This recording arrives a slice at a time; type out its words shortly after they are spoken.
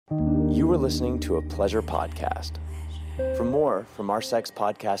You are listening to a pleasure podcast. For more from our sex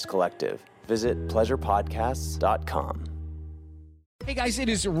podcast collective, visit pleasurepodcasts.com. Hey guys, it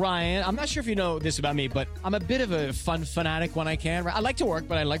is Ryan. I'm not sure if you know this about me, but I'm a bit of a fun fanatic when I can. I like to work,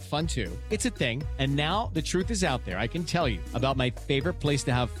 but I like fun too. It's a thing. And now the truth is out there. I can tell you about my favorite place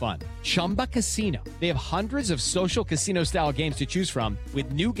to have fun. Chumba Casino. They have hundreds of social casino style games to choose from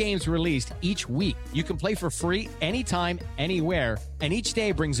with new games released each week. You can play for free anytime, anywhere. And each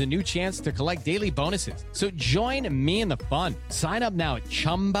day brings a new chance to collect daily bonuses. So join me in the fun. Sign up now at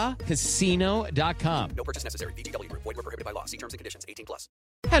ChumbaCasino.com. No purchase necessary. VGW Group. Void where prohibited by law. See terms and conditions. 18+.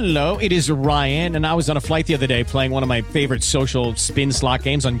 Hello, it is Ryan, and I was on a flight the other day playing one of my favorite social spin slot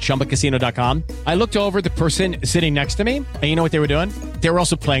games on ChumbaCasino.com. I looked over at the person sitting next to me, and you know what they were doing? They were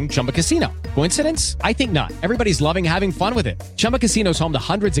also playing Chumba Casino. Coincidence? I think not. Everybody's loving having fun with it. Chumba Casino is home to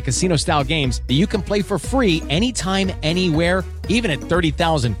hundreds of casino-style games that you can play for free anytime, anywhere, even at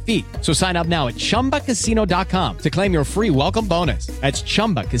 30,000 feet. So sign up now at ChumbaCasino.com to claim your free welcome bonus. That's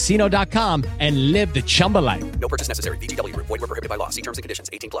ChumbaCasino.com and live the Chumba life. No purchase necessary. VGW Group. Void where prohibited by law. See terms and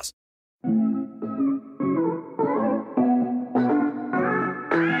conditions. 18+.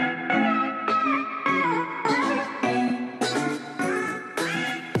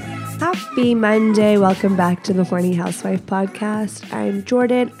 Happy Monday. Welcome back to the Horny Housewife podcast. I'm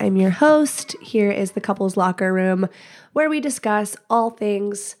Jordan. I'm your host. Here is the Couples Locker Room, where we discuss all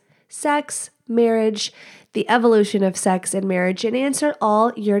things sex, marriage, the evolution of sex and marriage, and answer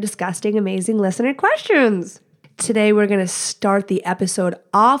all your disgusting, amazing listener questions. Today, we're going to start the episode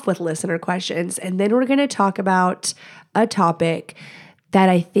off with listener questions, and then we're going to talk about a topic that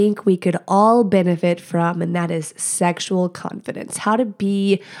I think we could all benefit from, and that is sexual confidence. How to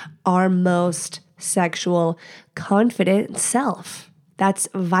be our most sexual confident self. That's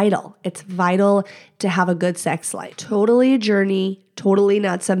vital. It's vital to have a good sex life. Totally a journey, totally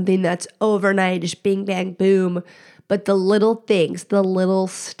not something that's overnight, just bing, bang, boom. But the little things, the little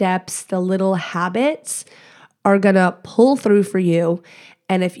steps, the little habits are gonna pull through for you.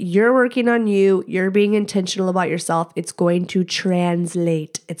 And if you're working on you, you're being intentional about yourself, it's going to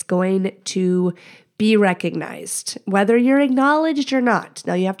translate. It's going to be recognized, whether you're acknowledged or not.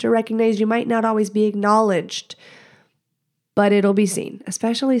 Now, you have to recognize you might not always be acknowledged, but it'll be seen,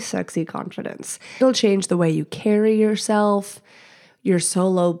 especially sexy confidence. It'll change the way you carry yourself. Your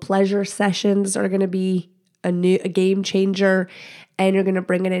solo pleasure sessions are going to be a game changer, and you're going to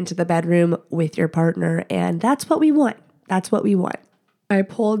bring it into the bedroom with your partner. And that's what we want. That's what we want. I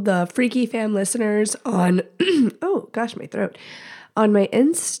polled the Freaky Fam listeners on, oh gosh, my throat, on my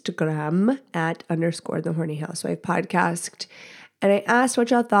Instagram at _ the Horny Housewife podcast. And I asked what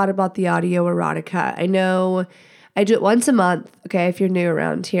y'all thought about the audio erotica. I know I do it once a month, okay, if you're new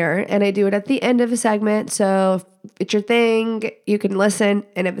around here, and I do it at the end of a segment. So if it's your thing, you can listen,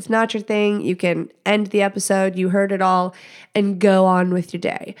 and if it's not your thing, you can end the episode, you heard it all, and go on with your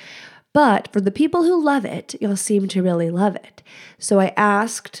day. But for the people who love it, you'll seem to really love it. So I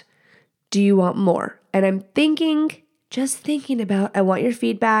asked, do you want more? And I'm just thinking about, I want your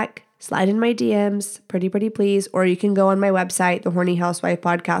feedback. Slide in my DMs, pretty please, or you can go on my website,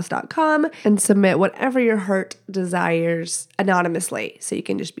 thehornyhousewifepodcast.com, and submit whatever your heart desires anonymously. So you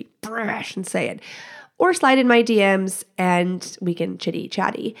can just be brash and say it. Or slide in my DMs and we can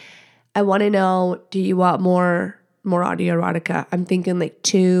chitty-chatty. I want to know, do you want more audio erotica? I'm thinking like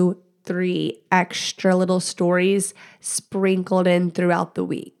 2-3 extra little stories sprinkled in throughout the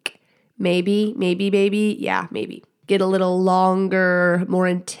week. Maybe. Yeah, maybe. Get a little longer, more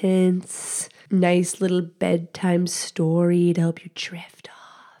intense, nice little bedtime story to help you drift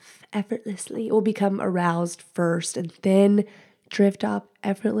off effortlessly. It will become aroused first and then drift off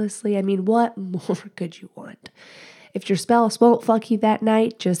effortlessly. I mean, what more could you want? If your spouse won't fuck you that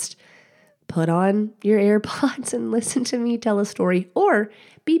night, just put on your AirPods and listen to me tell a story, or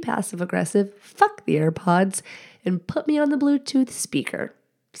be passive aggressive, fuck the AirPods, and put me on the Bluetooth speaker.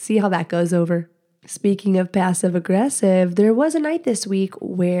 See how that goes over. Speaking of passive aggressive, there was a night this week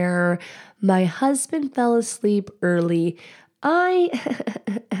where my husband fell asleep early. I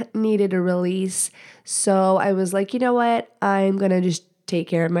needed a release, so I was like, you know what? I'm going to just take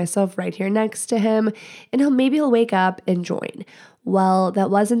care of myself right here next to him, and maybe he'll wake up and join. Well,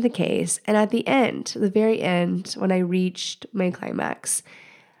 that wasn't the case. And at the very end, when I reached my climax,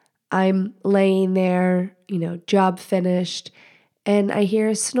 I'm laying there, job finished, and I hear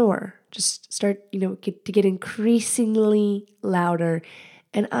a snore just start, to get increasingly louder.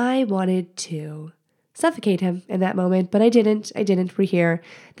 And I wanted to suffocate him in that moment, but I didn't. We're here.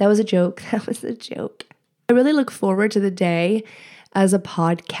 That was a joke. I really look forward to the day as a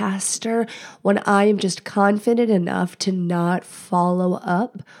podcaster when I am just confident enough to not follow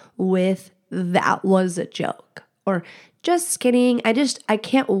up with "that was a joke" or "just kidding." I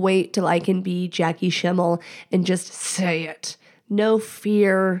can't wait till I can be Jackie Schimmel and just say it. No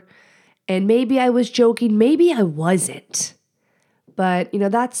fear. And maybe I was joking, maybe I wasn't. But,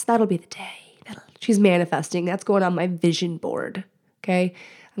 that'll be the day. She's manifesting. That's going on my vision board. Okay?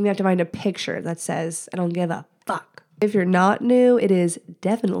 I'm going to have to find a picture that says, "I don't give a fuck." If you're not new, it is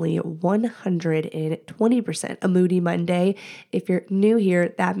definitely 120% a Moody Monday. If you're new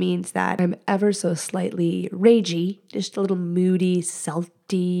here, that means that I'm ever so slightly ragey, just a little moody,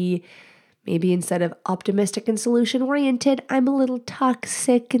 salty. Maybe instead of optimistic and solution-oriented, I'm a little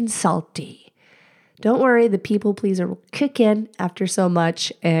toxic and salty. Don't worry, the people pleaser will kick in after so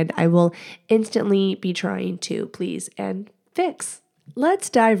much, and I will instantly be trying to please and fix. Let's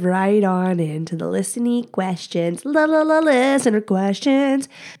dive right on into the listening questions. Listener questions.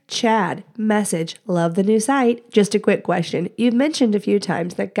 Chad, message, love the new site. Just a quick question. You've mentioned a few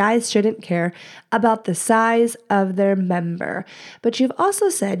times that guys shouldn't care about the size of their member, but you've also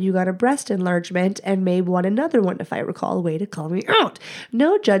said you got a breast enlargement and may want another one, if I recall. Way to call me out.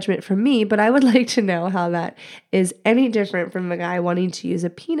 No judgment from me, but I would like to know how that is any different from a guy wanting to use a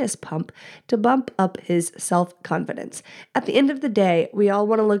penis pump to bump up his self-confidence. At the end of the day, we all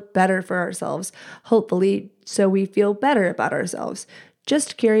want to look better for ourselves, hopefully, so we feel better about ourselves.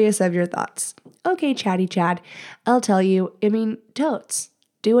 Just curious of your thoughts. Okay, Chatty Chad, I'll tell you, totes.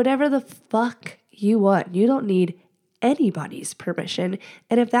 Do whatever the fuck you want. You don't need anybody's permission.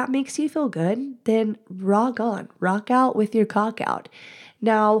 And if that makes you feel good, then rock on. Rock out with your cock out.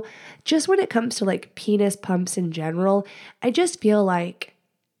 Now, just when it comes to like penis pumps in general, I just feel like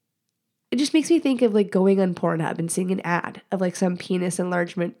it just makes me think of like going on Pornhub and seeing an ad of like some penis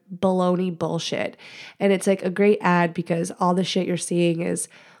enlargement baloney bullshit. And it's like a great ad because all the shit you're seeing is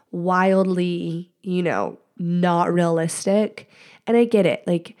wildly, not realistic. And I get it.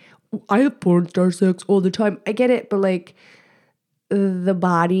 Like, I have porn star sex all the time. I get it. But like the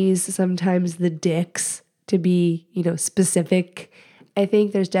bodies, sometimes the dicks to be, specific. I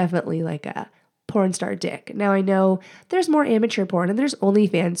think there's definitely like a porn star dick. Now I know there's more amateur porn and there's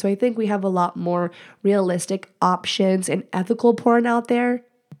OnlyFans, so I think we have a lot more realistic options and ethical porn out there.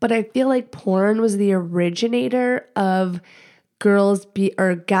 But I feel like porn was the originator of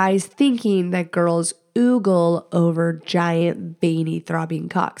guys thinking that girls oogle over giant veiny throbbing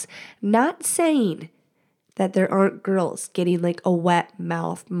cocks. Not saying that there aren't girls getting like a wet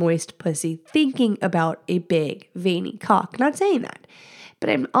mouth, moist pussy thinking about a big veiny cock. Not saying that. But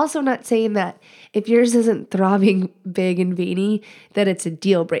I'm also not saying that if yours isn't throbbing big and veiny, that it's a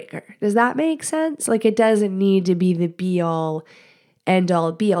deal breaker. Does that make sense? Like it doesn't need to be the be all, end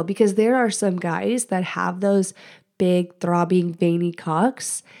all, be all, because there are some guys that have those big throbbing veiny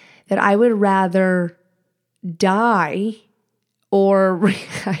cocks that I would rather die or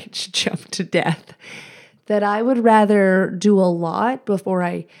I jump to death. That I would rather do a lot before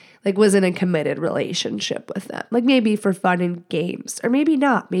I was in a committed relationship with them. Like maybe for fun and games, or maybe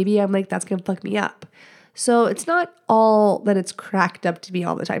not. Maybe I'm like, that's gonna fuck me up. So it's not all that it's cracked up to be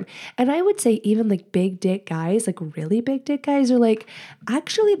all the time. And I would say even like big dick guys, like really big dick guys are like,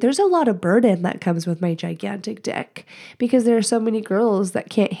 actually there's a lot of burden that comes with my gigantic dick because there are so many girls that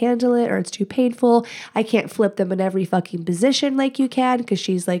can't handle it or it's too painful. I can't flip them in every fucking position like you can because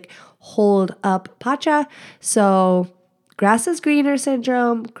she's like, hold up pacha. So grass is greener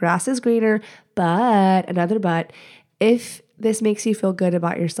syndrome, grass is greener, but if this makes you feel good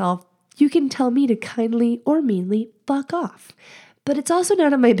about yourself, you can tell me to kindly or meanly fuck off. But it's also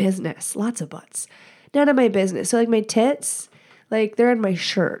none of my business. Lots of butts. None of my business. So like my tits, like they're in my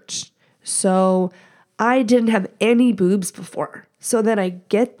shirt. So I didn't have any boobs before. So then I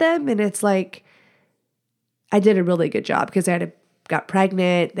get them and it's like, I did a really good job because got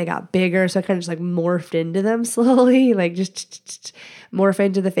pregnant, they got bigger. So I kind of just like morphed into them slowly, like just morph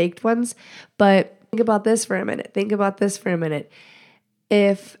into the faked ones. But think about this for a minute.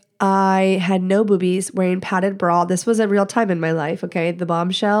 If I had no boobies, wearing padded bra, this was a real time in my life, okay? The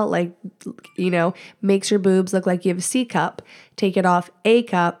bombshell, makes your boobs look like you have a C cup. Take it off, A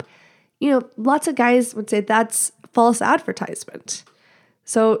cup. Lots of guys would say that's false advertisement.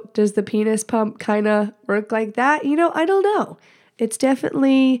 So does the penis pump kind of work like that? I don't know. It's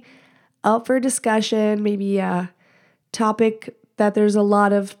definitely up for discussion, maybe a topic that there's a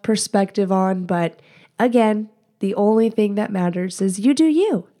lot of perspective on. But again, the only thing that matters is you do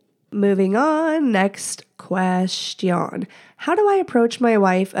you. Moving on, next question. How do I approach my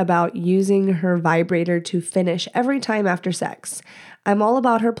wife about using her vibrator to finish every time after sex? I'm all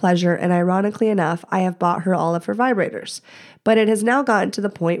about her pleasure, and ironically enough, I have bought her all of her vibrators. But it has now gotten to the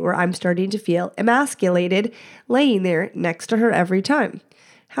point where I'm starting to feel emasculated laying there next to her every time.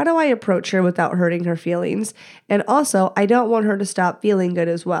 How do I approach her without hurting her feelings? And also, I don't want her to stop feeling good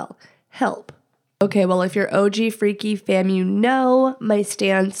as well. Help. Okay, well, if you're OG Freaky fam, you know my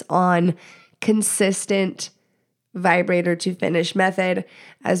stance on consistent vibrator to finish method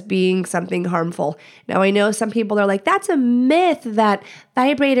as being something harmful. Now, I know some people are like, that's a myth that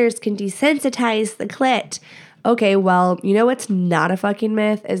vibrators can desensitize the clit. Okay, well, you know what's not a fucking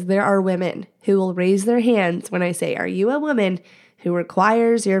myth is there are women who will raise their hands when I say, are you a woman who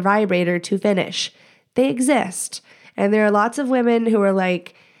requires your vibrator to finish? They exist. And there are lots of women who are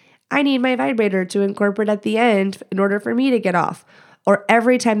like, I need my vibrator to incorporate at the end in order for me to get off. Or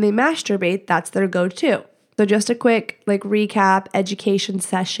every time they masturbate, that's their go-to. So just a quick recap, education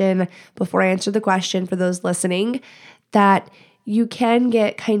session before I answer the question for those listening, that you can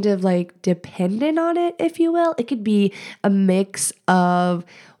get kind of dependent on it, if you will. It could be a mix of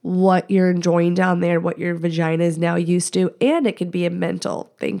what you're enjoying down there, what your vagina is now used to, and it could be a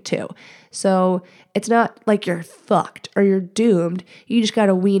mental thing too. So it's not like you're fucked or you're doomed. You just got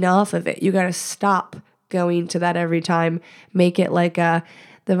to wean off of it. You got to stop going to that every time. Make it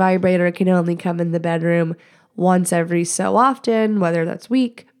the vibrator can only come in the bedroom once every so often, whether that's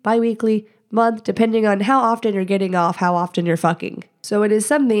week, bi-weekly, month, depending on how often you're getting off, how often you're fucking. So it is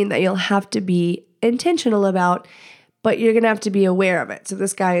something that you'll have to be intentional about, but you're going to have to be aware of it. So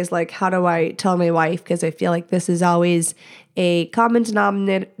this guy is like, how do I tell my wife? Because I feel like this is always a common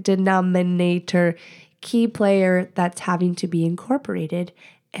denominator, key player that's having to be incorporated,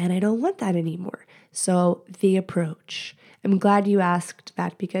 and I don't want that anymore. So the approach. I'm glad you asked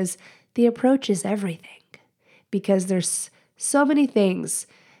that because the approach is everything. Because there's so many things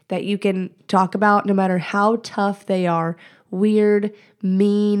that you can talk about no matter how tough they are, weird,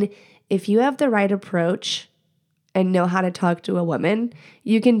 mean. If you have the right approach and know how to talk to a woman,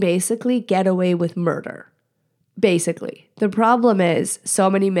 you can basically get away with murder. Basically. The problem is so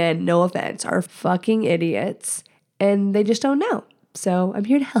many men, no offense, are fucking idiots and they just don't know. So I'm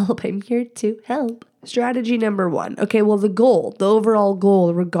here to help. I'm here to help. Strategy number 1. Okay, well, the overall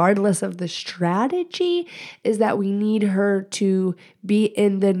goal, regardless of the strategy, is that we need her to be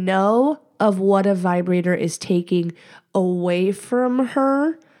in the know of what a vibrator is taking away from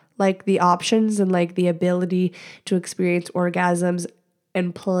her, like the options and the ability to experience orgasms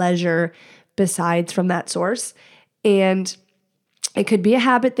and pleasure besides from that source. And it could be a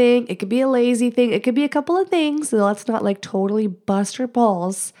habit thing. It could be a lazy thing. It could be a couple of things. So let's not totally bust her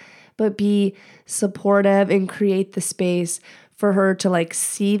balls, but be supportive and create the space for her to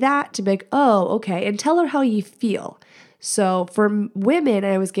see that, to be like, oh, okay, and tell her how you feel. So for women,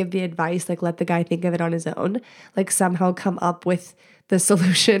 I always give the advice, let the guy think of it on his own, somehow come up with the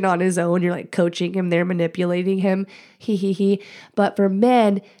solution on his own. You're coaching him there, manipulating him, he. But for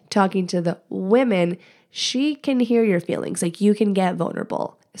men, talking to the women, she can hear your feelings. You can get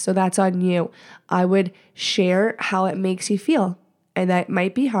vulnerable. So that's on you. I would share how it makes you feel. And that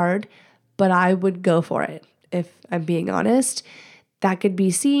might be hard, but I would go for it. If I'm being honest, that could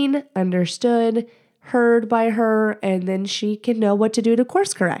be seen, understood, heard by her, and then she can know what to do to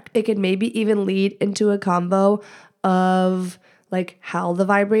course correct. It could maybe even lead into a combo of how the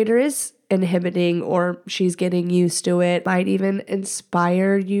vibrator is inhibiting or she's getting used to it. Might even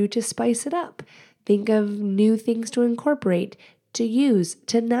inspire you to spice it up. Think of new things to incorporate, to use,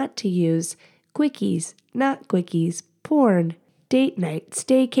 to not to use, quickies, not quickies, porn, date night,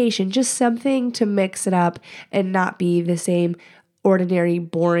 staycation, just something to mix it up and not be the same ordinary,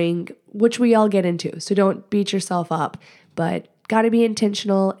 boring, which we all get into. So don't beat yourself up, but got to be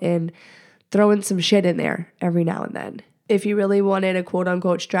intentional and throwing some shit in there every now and then. If you really wanted a quote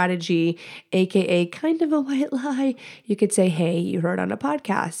unquote strategy, AKA kind of a white lie, you could say, hey, you heard on a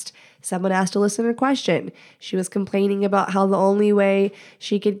podcast. Someone asked a listener question. She was complaining about how the only way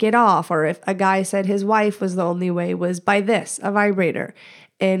she could get off, or if a guy said his wife was the only way, was by this, a vibrator,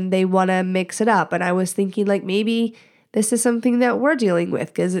 and they want to mix it up. And I was thinking maybe this is something that we're dealing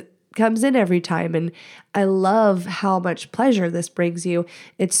with because it comes in every time. And I love how much pleasure this brings you.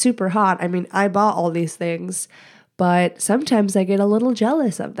 It's super hot. I mean, I bought all these things, but sometimes I get a little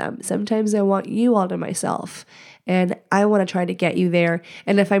jealous of them. Sometimes I want you all to myself. And I want to try to get you there.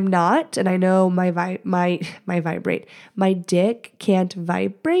 And if I'm not, and I know my dick can't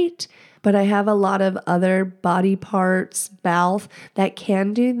vibrate, but I have a lot of other body parts, mouth that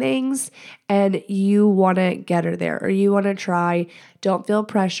can do things, and you want to get her there or you want to try. Don't feel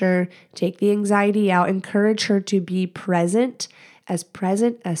pressure. Take the anxiety out. Encourage her to be present as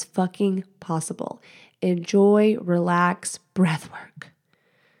fucking possible. Enjoy, relax, breath work.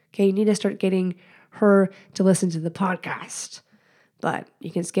 Okay, you need to start getting her to listen to the podcast. But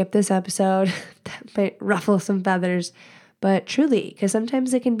you can skip this episode. That might ruffle some feathers. But truly, because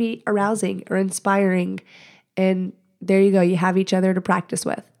sometimes it can be arousing or inspiring. And there you go. You have each other to practice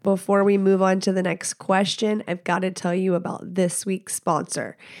with. Before we move on to the next question, I've got to tell you about this week's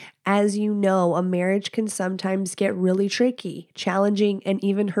sponsor. As you know, a marriage can sometimes get really tricky, challenging, and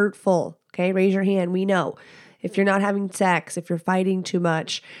even hurtful. Okay, raise your hand. We know. If you're not having sex, if you're fighting too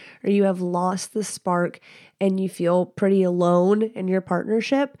much, or you have lost the spark and you feel pretty alone in your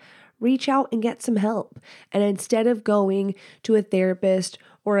partnership, reach out and get some help. And instead of going to a therapist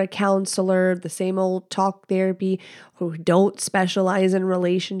or a counselor, the same old talk therapy, who don't specialize in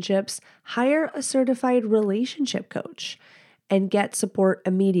relationships, hire a certified relationship coach and get support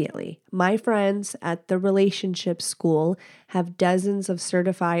immediately. My friends at the Relationship School have dozens of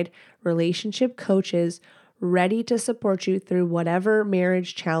certified relationship coaches ready to support you through whatever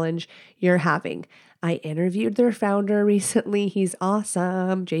marriage challenge you're having. I interviewed their founder recently. He's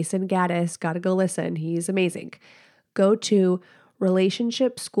awesome. Jason Gaddis. Gotta go listen. He's amazing. Go to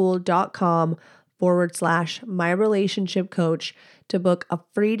relationshipschool.com/myrelationshipcoach to book a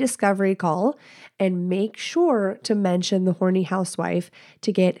free discovery call and make sure to mention the Horny Housewife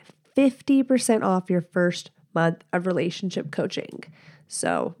to get 50% off your first month of relationship coaching.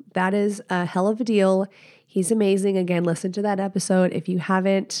 So that is a hell of a deal. He's amazing. Again, listen to that episode if you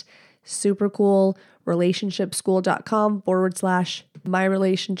haven't. Super cool.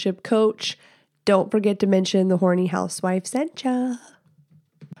 relationshipschool.com/myrelationshipcoach. Don't forget to mention the Horny Housewife sent ya.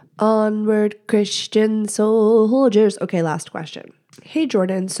 Onward, Christian soldiers. Okay, last question. Hey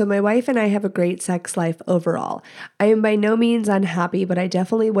Jordan, so my wife and I have a great sex life overall. I am by no means unhappy, but I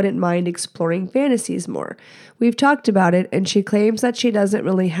definitely wouldn't mind exploring fantasies more. We've talked about it, and she claims that she doesn't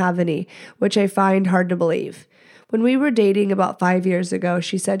really have any, which I find hard to believe. When we were dating about 5 years ago,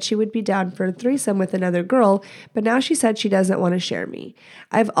 she said she would be down for a threesome with another girl, but now she said she doesn't want to share me.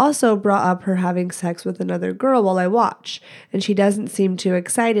 I've also brought up her having sex with another girl while I watch, and she doesn't seem too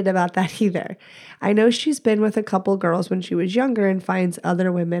excited about that either. I know she's been with a couple girls when she was younger and finds other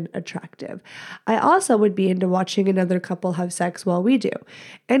women attractive. I also would be into watching another couple have sex while we do.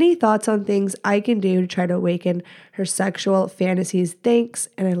 Any thoughts on things I can do to try to awaken her sexual fantasies? Thanks,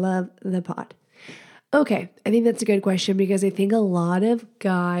 and I love the pod. Okay, I think that's a good question because I think a lot of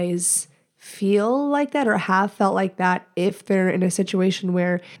guys feel like that or have felt like that if they're in a situation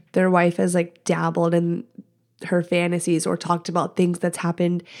where their wife has like dabbled in her fantasies or talked about things that's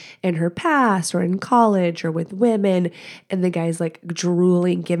happened in her past or in college or with women, and the guy's like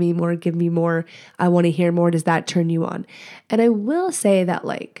drooling, give me more, I want to hear more, does that turn you on? And I will say that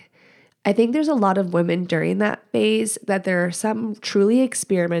I think there's a lot of women during that phase that there are some truly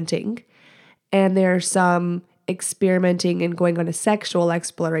experimenting, and there's some experimenting and going on a sexual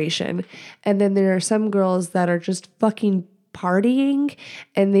exploration. And then there are some girls that are just fucking partying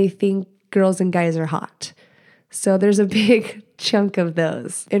and they think girls and guys are hot. So there's a big chunk of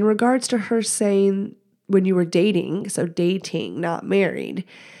those. In regards to her saying when you were dating, so dating, not married,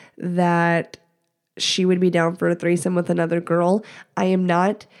 that she would be down for a threesome with another girl, I am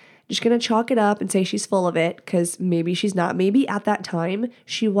not just going to chalk it up and say she's full of it because maybe she's not. Maybe at that time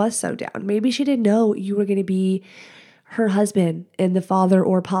she was so down. Maybe she didn't know you were going to be her husband and the father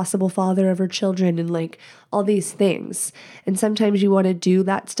or possible father of her children and all these things. And sometimes you want to do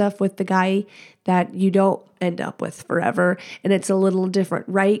that stuff with the guy that you don't end up with forever. And it's a little different,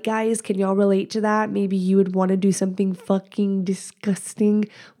 right, guys? Can y'all relate to that? Maybe you would want to do something fucking disgusting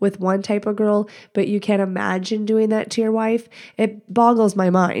with one type of girl, but you can't imagine doing that to your wife. It boggles my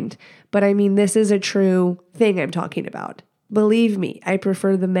mind. But I mean, this is a true thing I'm talking about. Believe me, I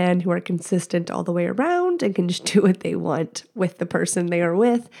prefer the men who are consistent all the way around and can just do what they want with the person they are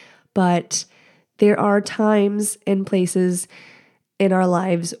with. But there are times and places in our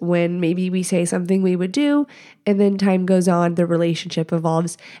lives when maybe we say something we would do, and then time goes on, the relationship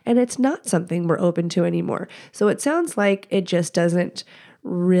evolves, and it's not something we're open to anymore. So it sounds like it just doesn't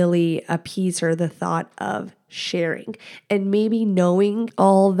really appease her, the thought of sharing. And maybe knowing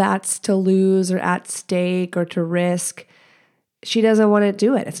all that's to lose or at stake or to risk, she doesn't want to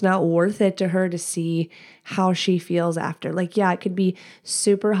do it. It's not worth it to her to see how she feels after. Like, yeah, it could be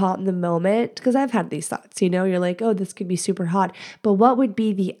super hot in the moment because I've had these thoughts, you're like, oh, this could be super hot, but what would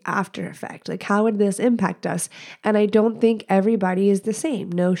be the after effect? Like, how would this impact us? And I don't think everybody is the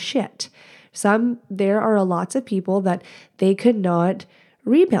same. No shit. There are lots of people that they could not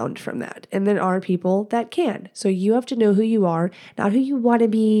rebound from that. And there are people that can. So you have to know who you are, not who you want to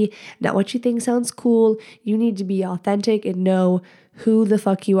be, not what you think sounds cool. You need to be authentic and know who the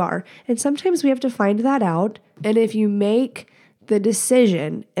fuck you are. And sometimes we have to find that out. And if you make the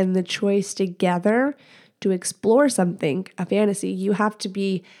decision and the choice together to explore something, a fantasy, you have to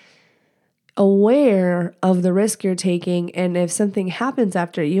be aware of the risk you're taking. And if something happens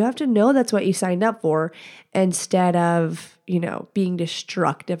after, you have to know that's what you signed up for instead of, being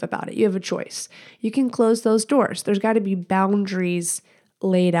destructive about it. You have a choice. You can close those doors. There's got to be boundaries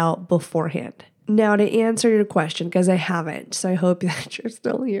laid out beforehand. Now, to answer your question, because I haven't, so I hope that you're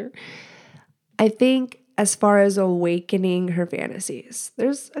still here. I think as far as awakening her fantasies,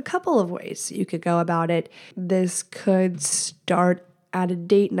 there's a couple of ways you could go about it. This could start at a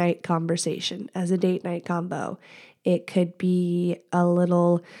date night conversation, as a date night combo. It could be a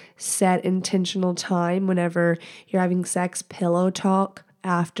little set intentional time whenever you're having sex, pillow talk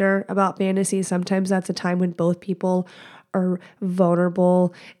after about fantasy. Sometimes that's a time when both people are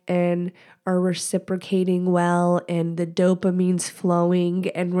vulnerable and are reciprocating well and the dopamine's flowing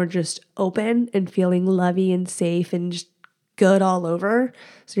and we're just open and feeling lovey and safe and just good all over.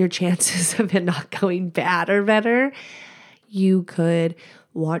 So your chances of it not going bad are better. You could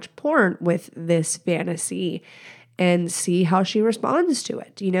watch porn with this fantasy and see how she responds to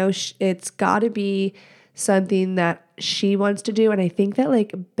it. It's got to be something that she wants to do. And I think that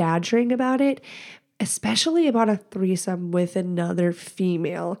like badgering about it, especially about a threesome with another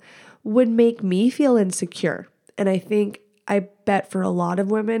female, would make me feel insecure. And I bet for a lot of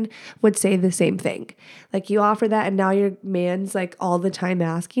women would say the same thing. Like you offer that and now your man's like all the time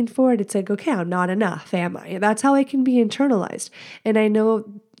asking for it. It's like, okay, I'm not enough, am I? That's how it can be internalized. And I know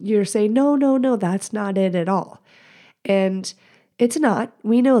you're saying, no, that's not it at all. And it's not.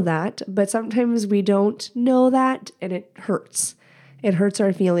 We know that. But sometimes we don't know that and it hurts. It hurts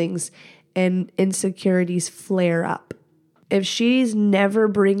our feelings and insecurities flare up. If she's never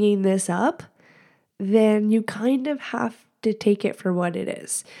bringing this up, then you kind of have to take it for what it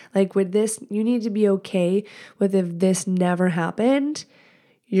is. Like with this, you need to be okay with if this never happened,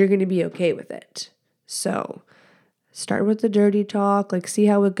 you're going to be okay with it. So start with the dirty talk, like see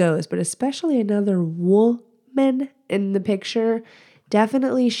how it goes. But especially another woman in the picture,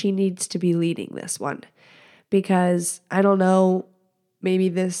 definitely she needs to be leading this one. Because I don't know, maybe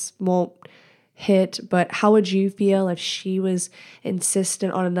this won't hit, but how would you feel if she was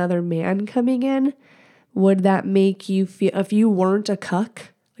insistent on another man coming in? Would that make you feel, if you weren't a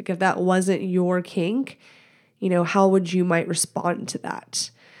cuck, like if that wasn't your kink, how would you might respond to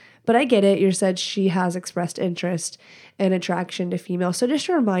that? But I get it. You said she has expressed interest and attraction to females. So just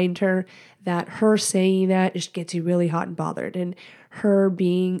remind her that her saying that just gets you really hot and bothered. And her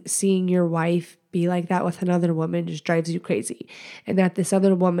seeing your wife be like that with another woman just drives you crazy. And that this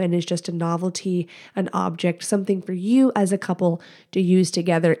other woman is just a novelty, an object, something for you as a couple to use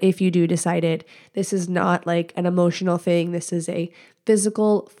together if you do decide it. This is not like an emotional thing. This is a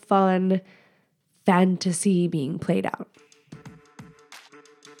physical, fun fantasy being played out.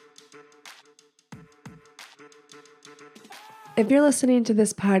 If you're listening to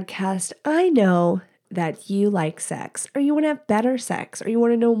this podcast, I know that you like sex, or you want to have better sex, or you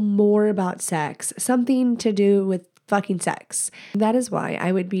want to know more about sex, something to do with fucking sex. That is why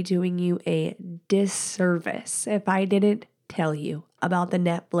I would be doing you a disservice if I didn't tell you about the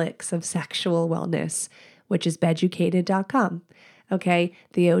Netflix of sexual wellness, which is beducated.com. Okay,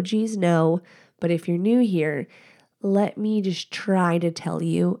 the OGs know, but if you're new here, let me just try to tell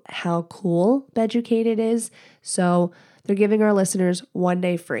you how cool Beducated is. So they're giving our listeners 1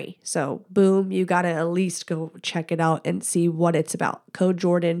 day free. So boom, you got to at least go check it out and see what it's about. Code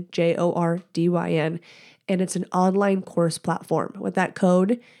Jordan, JORDYN. And it's an online course platform. With that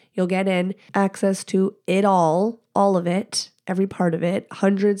code, you'll get in access to it all of it, every part of it,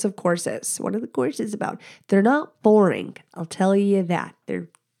 hundreds of courses. What are the courses about? They're not boring. I'll tell you that. They're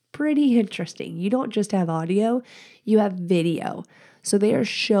pretty interesting. You don't just have audio, you have video. So they are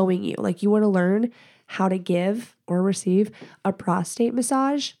showing you, like you want to learn how to give or receive a prostate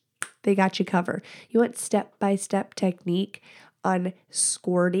massage, they got you covered. You want step-by-step technique on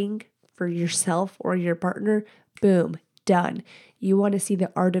squirting for yourself or your partner, boom, done. You want to see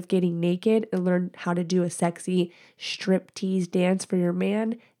the art of getting naked and learn how to do a sexy striptease dance for your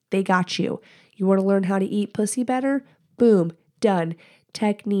man, they got you. You want to learn how to eat pussy better, boom, done.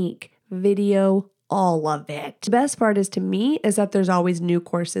 Technique, video, all of it. The best part is to me is that there's always new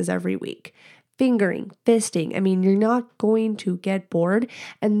courses every week. Fingering, fisting. I mean, you're not going to get bored.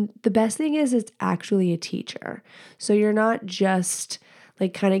 And the best thing is it's actually a teacher. So you're not just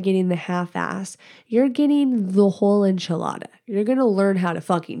like kind of getting the half-ass. You're getting the whole enchilada. You're going to learn how to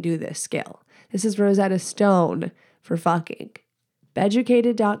fucking do this skill. This is Rosetta Stone for fucking.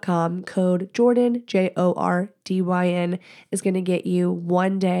 Beducated.com, code Jordan, Jordyn, is going to get you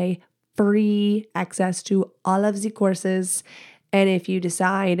 1 day free access to all of the courses. And if you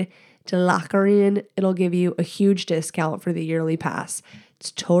decide to lock her in, it'll give you a huge discount for the yearly pass.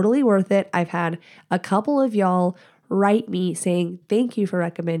 It's totally worth it. I've had a couple of y'all write me saying, thank you for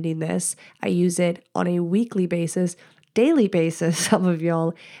recommending this. I use it on a weekly basis, daily basis, some of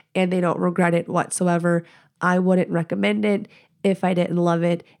y'all, and they don't regret it whatsoever. I wouldn't recommend it if I didn't love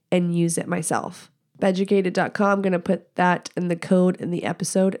it and use it myself. Beducated.com, I'm going to put that in the code in the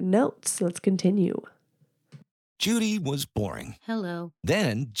episode notes. Let's continue. Judy was boring. Hello.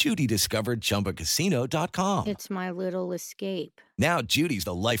 Then Judy discovered ChumbaCasino.com. It's my little escape. Now Judy's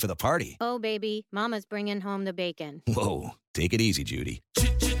the life of the party. Oh, baby, mama's bringing home the bacon. Whoa, take it easy, Judy.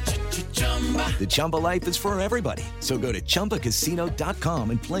 The Chumba life is for everybody. So go to ChumbaCasino.com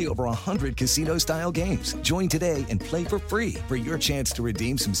and play over 100 casino-style games. Join today and play for free for your chance to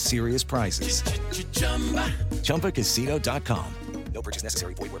redeem some serious prizes. ChumbaCasino.com. No purchase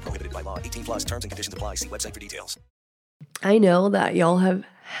necessary. Void where prohibited by law. 18 plus terms and conditions apply. See website for details. I know that y'all have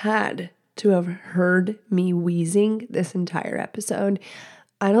had to have heard me wheezing this entire episode.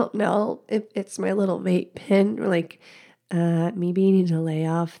 I don't know if it's my little vape pen or like maybe you need to lay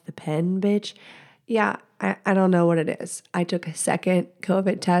off the pen, bitch. Yeah, I don't know what it is. I took a second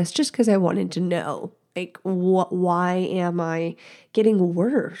COVID test just because I wanted to know. Like, why am I getting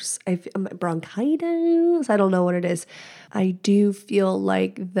worse? I feel bronchitis. I don't know what it is. I do feel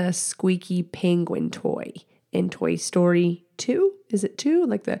like the squeaky penguin toy in Toy Story 2. Is it 2?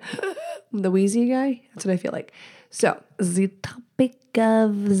 Like the wheezy guy? That's what I feel like. So, the topic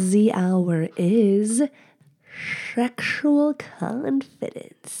of the hour is sexual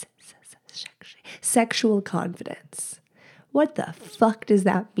confidence. Sexual confidence. What the fuck does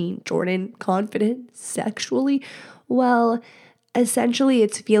that mean, Jordan? Confident sexually? Well, essentially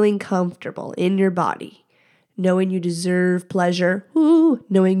it's feeling comfortable in your body, knowing you deserve pleasure,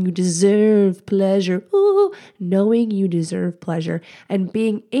 knowing you deserve pleasure, knowing you deserve pleasure, and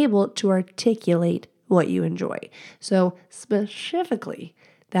being able to articulate what you enjoy. So specifically,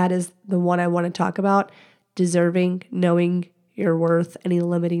 that is the one I want to talk about, deserving, knowing your worth, any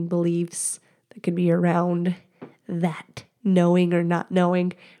limiting beliefs that could be around that. Knowing or not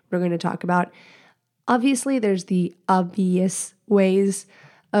knowing, we're going to talk about. Obviously, there's the obvious ways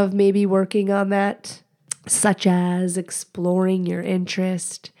of maybe working on that, such as exploring your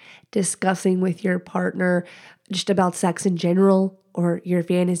interest, discussing with your partner just about sex in general or your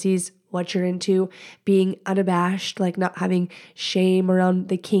fantasies, what you're into, being unabashed, like not having shame around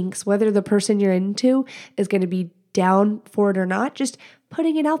the kinks, whether the person you're into is going to be down for it or not, just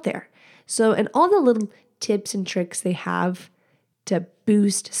putting it out there. So, and all the little tips and tricks they have to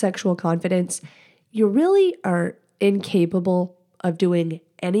boost sexual confidence, you really are incapable of doing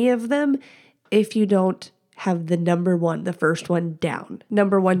any of them if you don't have the number one, the first one down.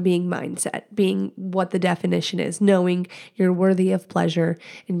 Number one being mindset, being what the definition is, knowing you're worthy of pleasure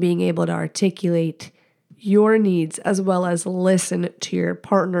and being able to articulate your needs as well as listen to your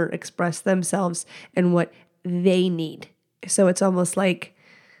partner express themselves and what they need. So it's almost like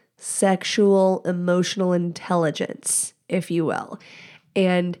sexual emotional intelligence, if you will.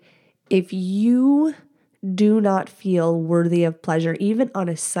 And if you do not feel worthy of pleasure, even on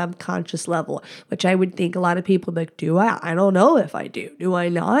a subconscious level, which I would think a lot of people like, do I? I don't know if I do. Do I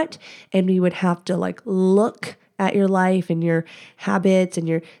not? And we would have to like look at your life and your habits and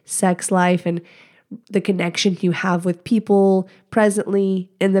your sex life and the connection you have with people presently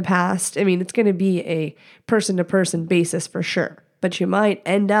in the past. I mean, it's going to be a person-to-person basis for sure. But you might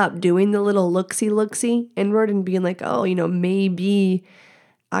end up doing the little look-see inward and being like, oh, maybe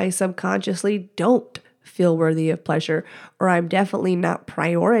I subconsciously don't feel worthy of pleasure, or I'm definitely not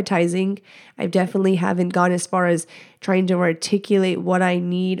prioritizing. I definitely haven't gone as far as trying to articulate what I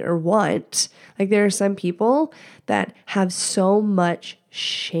need or want. Like there are some people that have so much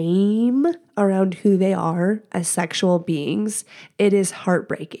shame around who they are as sexual beings. It is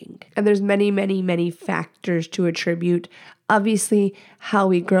heartbreaking. And there's many, many, many factors to attribute. Obviously, how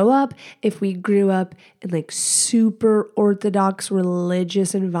we grow up. If we grew up in like super orthodox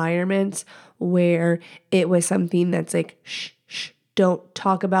religious environments where it was something that's like, shh, don't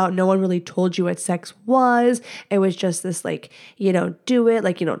talk about. No one really told you what sex was. It was just this like, you don't do it,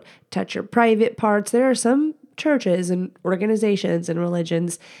 like you don't touch your private parts. There are some churches and organizations and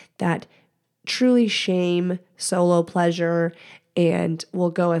religions that truly shame solo pleasure and will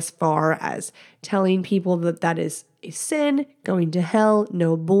go as far as telling people that that is a sin, going to hell,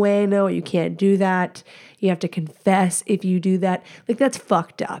 no bueno, you can't do that. You have to confess if you do that. Like, that's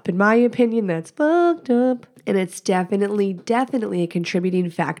fucked up. In my opinion, that's fucked up. And it's definitely a contributing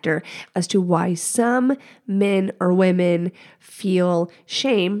factor as to why some men or women feel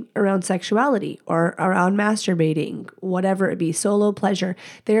shame around sexuality or around masturbating, whatever it be, solo pleasure.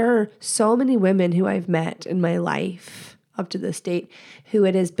 There are so many women who I've met in my life up to this date who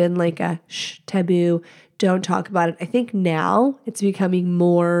it has been like a taboo, don't talk about it. I think now it's becoming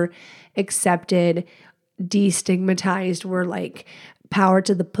more accepted, destigmatized. We're like power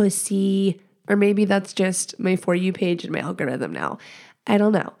to the pussy, or maybe that's just my For You page and my algorithm now. I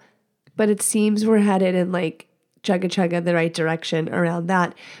don't know. But it seems we're headed in like chugga the right direction around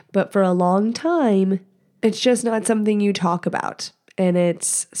that. But for a long time, it's just not something you talk about. And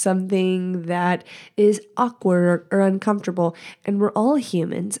it's something that is awkward or uncomfortable. And we're all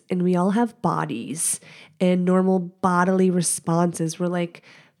humans and we all have bodies and normal bodily responses. We're like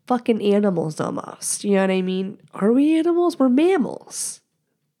fucking animals almost. You know what I mean? Are we animals? We're mammals.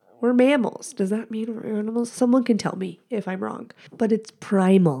 We're mammals. Does that mean we're animals? Someone can tell me if I'm wrong. But it's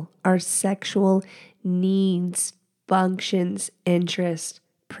primal. Our sexual needs, functions, interest,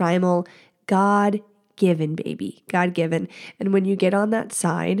 primal, God-given, baby. God-given. And when you get on that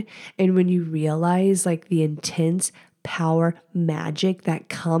side and when you realize like the intense power, magic that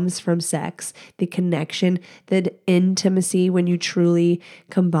comes from sex, the connection, the intimacy when you truly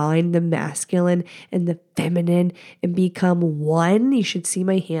combine the masculine and the feminine and become one. You should see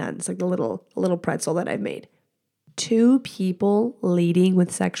my hands, like a little pretzel that I've made. Two people leading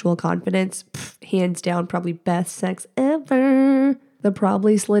with sexual confidence, hands down, probably best sex ever. The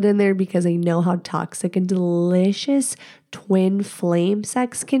probably slid in there because I know how toxic and delicious twin flame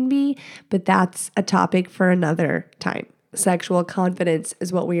sex can be, but that's a topic for another time. Sexual confidence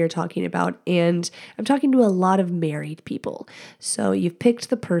is what we are talking about, and I'm talking to a lot of married people. So you've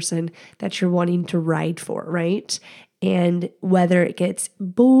picked the person that you're wanting to ride for, right? And whether it gets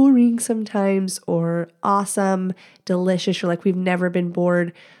boring sometimes or awesome, delicious, you're like, we've never been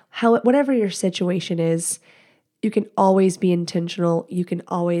bored, whatever your situation is, you can always be intentional. You can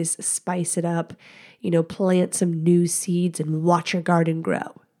always spice it up, plant some new seeds and watch your garden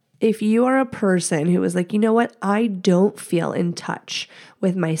grow. If you are a person who is like, you know what, I don't feel in touch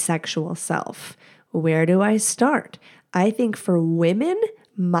with my sexual self, where do I start? I think for women,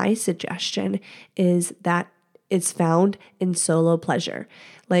 my suggestion is that it's found in solo pleasure.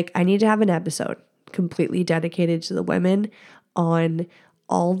 Like, I need to have an episode completely dedicated to the women on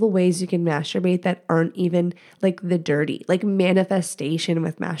all the ways you can masturbate that aren't even like the dirty, like manifestation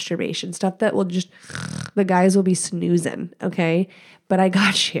with masturbation, stuff that will just, the guys will be snoozing, okay? But I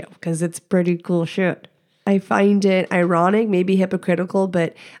got you because it's pretty cool shit. I find it ironic, maybe hypocritical,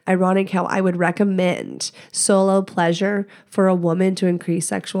 but ironic how I would recommend solo pleasure for a woman to increase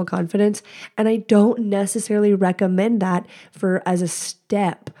sexual confidence. And I don't necessarily recommend that as a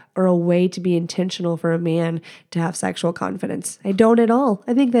step or a way to be intentional for a man to have sexual confidence. I don't at all.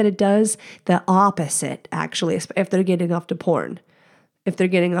 I think that it does the opposite, actually, if they're getting off to porn.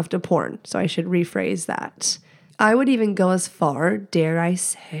 So I should rephrase that. I would even go as far, dare I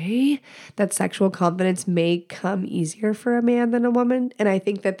say, that sexual confidence may come easier for a man than a woman. And I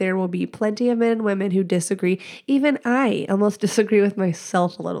think that there will be plenty of men and women who disagree. Even I almost disagree with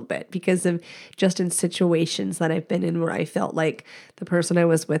myself a little bit because of just in situations that I've been in where I felt like the person I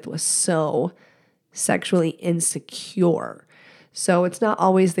was with was so sexually insecure. So it's not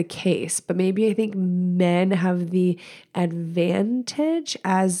always the case, but maybe I think men have the advantage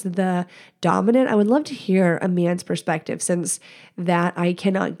as the dominant. I would love to hear a man's perspective since that I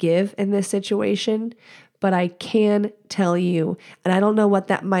cannot give in this situation, but I can tell you, and I don't know what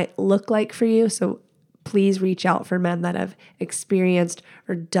that might look like for you. So please reach out for men that have experienced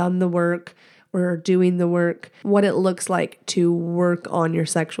or done the work or doing the work, what it looks like to work on your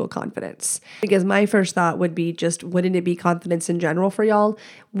sexual confidence. Because my first thought would be just, wouldn't it be confidence in general for y'all?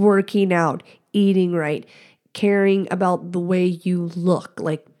 Working out, eating right, caring about the way you look.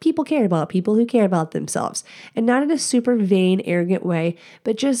 Like, people care about people who care about themselves. And not in a super vain, arrogant way,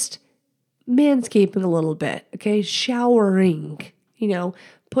 but just manscaping a little bit, okay? Showering,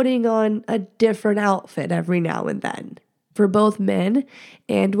 putting on a different outfit every now and then. For both men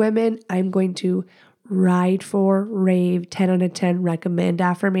and women, I'm going to rave 10 out of 10, recommend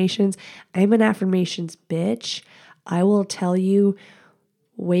affirmations. I'm an affirmations bitch. I will tell you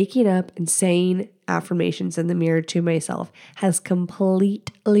waking up and saying affirmations in the mirror to myself has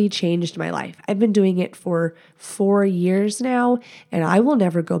completely changed my life. I've been doing it for 4 years now, and I will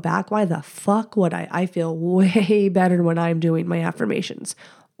never go back. Why the fuck would I? I feel way better when I'm doing my affirmations.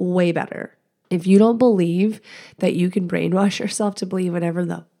 Way better. If you don't believe that you can brainwash yourself to believe whatever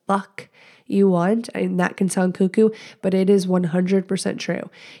the fuck you want, and that can sound cuckoo, but it is 100% true.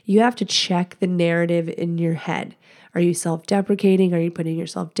 You have to check the narrative in your head. Are you self-deprecating? Are you putting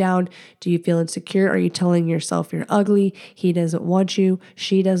yourself down? Do you feel insecure? Are you telling yourself you're ugly? He doesn't want you.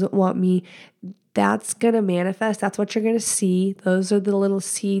 She doesn't want me. That's going to manifest. That's what you're going to see. Those are the little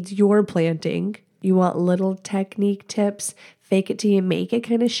seeds you're planting. You want little technique tips, fake it till you make it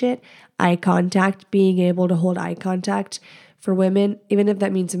kind of shit. Eye contact, being able to hold eye contact for women, even if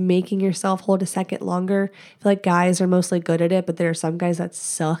that means making yourself hold a second longer. I feel like guys are mostly good at it, but there are some guys that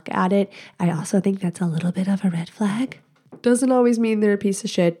suck at it. I also think that's a little bit of a red flag. Doesn't always mean they're a piece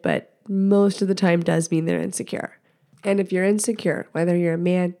of shit, but most of the time does mean they're insecure. And if you're insecure, whether you're a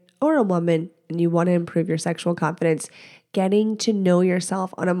man or a woman, and you want to improve your sexual confidence, getting to know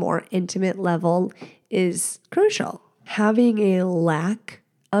yourself on a more intimate level is crucial. Having a lack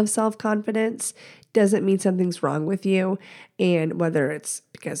of self-confidence doesn't mean something's wrong with you. And whether it's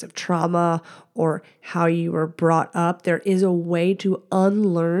because of trauma or how you were brought up, there is a way to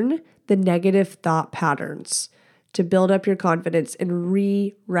unlearn the negative thought patterns to build up your confidence and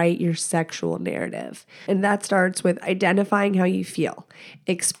rewrite your sexual narrative. And that starts with identifying how you feel,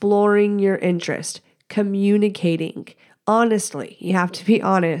 exploring your interest, communicating. Honestly, you have to be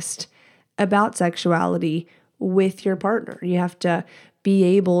honest about sexuality with your partner. You have to be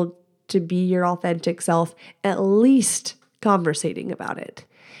able to be your authentic self, at least conversating about it.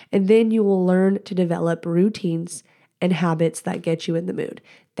 And then you will learn to develop routines and habits that get you in the mood.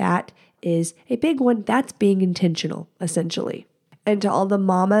 That is a big one. That's being intentional, essentially. And to all the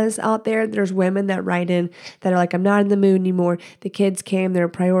mamas out there, there's women that write in that are like, I'm not in the mood anymore. The kids came, they're a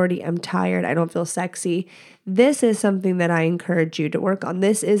priority. I'm tired. I don't feel sexy. This is something that I encourage you to work on.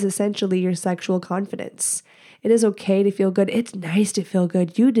 This is essentially your sexual confidence. It is okay to feel good. It's nice to feel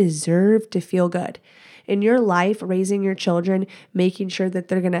good. You deserve to feel good. In your life, raising your children, making sure that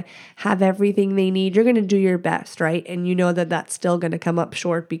they're going to have everything they need, you're going to do your best, right? And you know that that's still going to come up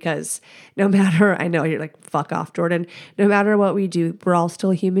short because no matter, I know you're like, fuck off, Jordan. No matter what we do, we're all still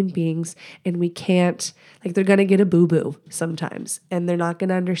human beings and we can't, like they're going to get a boo-boo sometimes and they're not going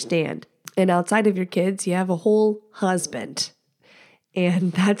to understand. And outside of your kids, you have a whole husband.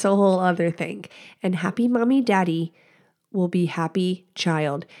 And that's a whole other thing. And happy mommy daddy will be happy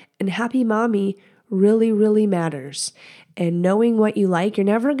child. And happy mommy really, really matters. And knowing what you like, you're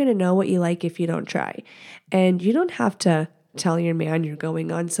never going to know what you like if you don't try. And you don't have to tell your man you're going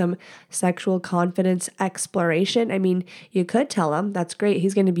on some sexual confidence exploration. I mean, you could tell him, that's great.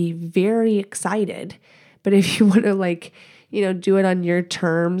 He's going to be very excited. But if you want to do it on your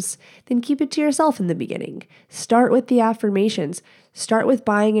terms, then keep it to yourself in the beginning. Start with the affirmations. Start with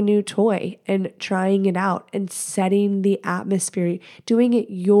buying a new toy and trying it out and setting the atmosphere, doing it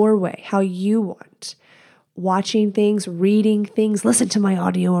your way, how you want. Watching things, reading things, listen to my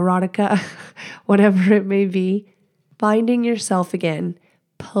audio erotica, whatever it may be. Finding yourself again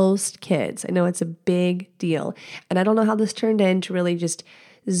post kids. I know it's a big deal. And I don't know how this turned into really just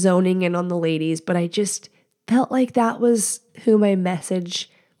zoning in on the ladies, but I just felt like that was who my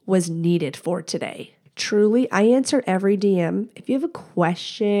message was needed for today. Truly, I answer every DM. If you have a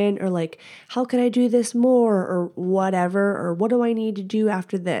question or like, how can I do this more or whatever, or what do I need to do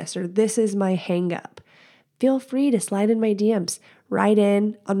after this, or this is my hang up, feel free to slide in my DMs. Write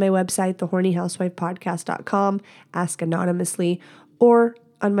in on my website, thehornyhousewifepodcast.com, ask anonymously, or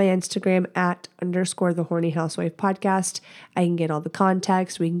on my Instagram @_thehornyhousewifepodcast. I can get all the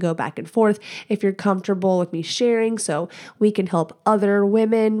context. We can go back and forth if you're comfortable with me sharing so we can help other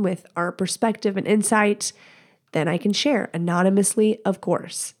women with our perspective and insight. Then I can share anonymously, of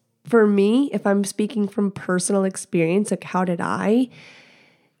course. For me, if I'm speaking from personal experience, like how did I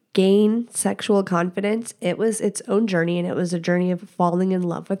gain sexual confidence? It was its own journey, and it was a journey of falling in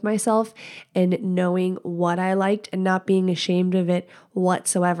love with myself and knowing what I liked and not being ashamed of it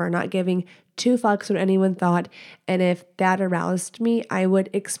whatsoever, not giving two fucks what anyone thought. And if that aroused me, I would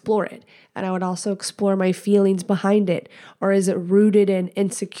explore it. And I would also explore my feelings behind it. Or is it rooted in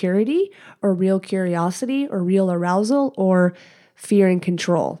insecurity or real curiosity or real arousal or fear and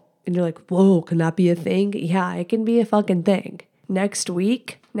control? And you're like, whoa, can that be a thing? Yeah, it can be a fucking thing. Next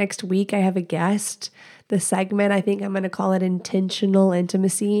week, I have a guest. The segment, I think I'm going to call it Intentional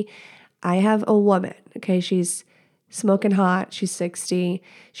Intimacy. I have a woman, okay? She's smoking hot. She's 60.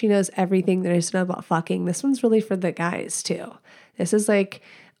 She knows everything there is to know about fucking. This one's really for the guys too. This is like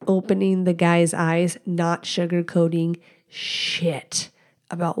opening the guy's eyes, not sugarcoating shit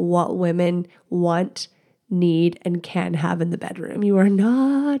about what women want, need, and can have in the bedroom. You are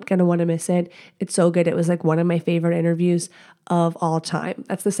not going to want to miss it. It's so good. It was like one of my favorite interviews of all time.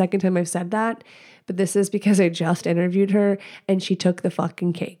 That's the second time I've said that, but this is because I just interviewed her and she took the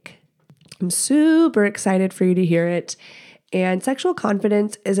fucking cake. I'm super excited for you to hear it. And sexual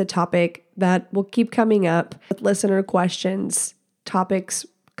confidence is a topic that will keep coming up with listener questions. Topics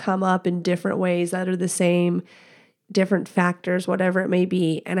come up in different ways that are the same, different factors, whatever it may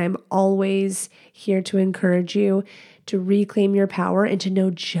be. And I'm always here to encourage you to reclaim your power and to know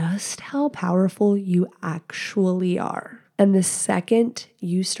just how powerful you actually are. And the second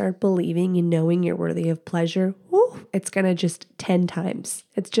you start believing and knowing you're worthy of pleasure, it's going to just 10 times.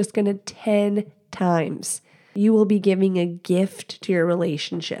 It's just going to 10 times. You will be giving a gift to your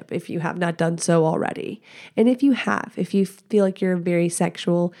relationship if you have not done so already. And if you have, if you feel like you're a very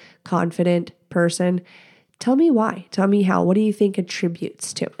sexual, confident person, tell me why. Tell me how. What do you think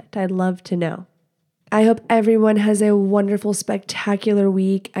attributes to it? I'd love to know. I hope everyone has a wonderful, spectacular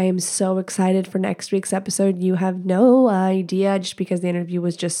week. I am so excited for next week's episode. You have no idea, just because the interview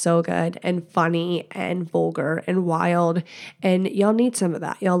was just so good and funny and vulgar and wild. And y'all need some of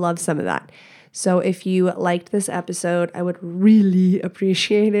that. Y'all love some of that. So if you liked this episode, I would really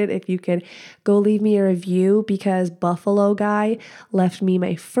appreciate it if you could go leave me a review, because Buffalo Guy left me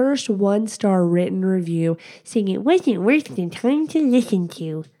my first 1-star written review saying it wasn't worth the time to listen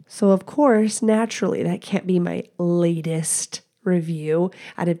to. So of course, naturally, that can't be my latest review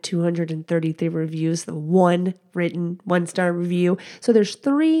out of 233 reviews, the one written 1-star review. So there's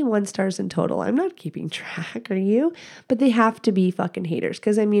 3 1-stars in total. I'm not keeping track, are you? But they have to be fucking haters,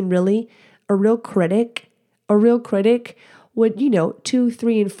 because I mean, really, a real critic would, 2,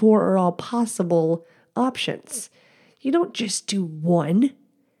 3, and 4 are all possible options. You don't just do 1.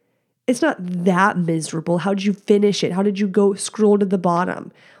 It's not that miserable. How did you finish it? How did you go scroll to the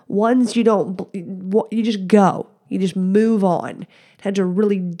bottom? Ones you just go. You just move on. It had to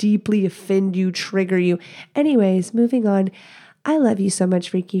really deeply offend you, trigger you. Anyways, moving on. I love you so much,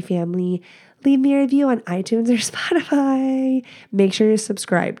 Freaky Family. Leave me a review on iTunes or Spotify. Make sure you're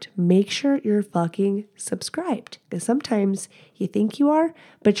subscribed. Make sure you're fucking subscribed, because sometimes you think you are,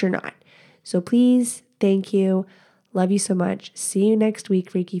 but you're not. So please, thank you. Love you so much. See you next week,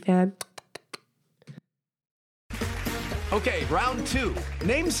 Freaky Fam. Okay, round 2.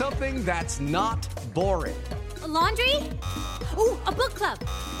 Name something that's not boring. A laundry? Ooh, a book club.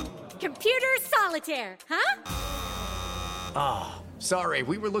 Computer solitaire, huh? Sorry,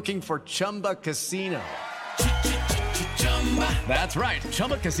 we were looking for Chumba Casino. That's right.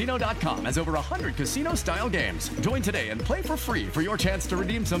 ChumbaCasino.com has over 100 casino-style games. Join today and play for free for your chance to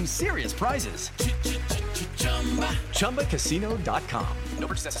redeem some serious prizes. ChumbaCasino.com. No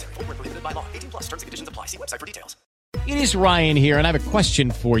purchase necessary. Void where prohibited by law. 18 plus terms and conditions apply. See website for details. It is Ryan here, and I have a question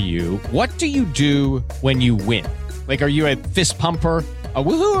for you. What do you do when you win? Like, are you a fist pumper, a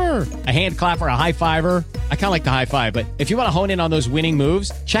woohooer, a hand clapper, a high fiver? I kind of like the high five, but if you want to hone in on those winning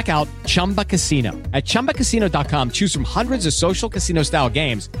moves, check out Chumba Casino. At ChumbaCasino.com, choose from hundreds of social casino-style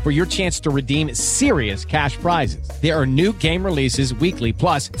games for your chance to redeem serious cash prizes. There are new game releases weekly,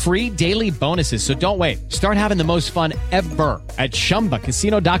 plus free daily bonuses. So don't wait. Start having the most fun ever at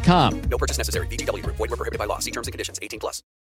ChumbaCasino.com. No purchase necessary. VGW Group. Void where prohibited by law. See terms and conditions. 18 plus.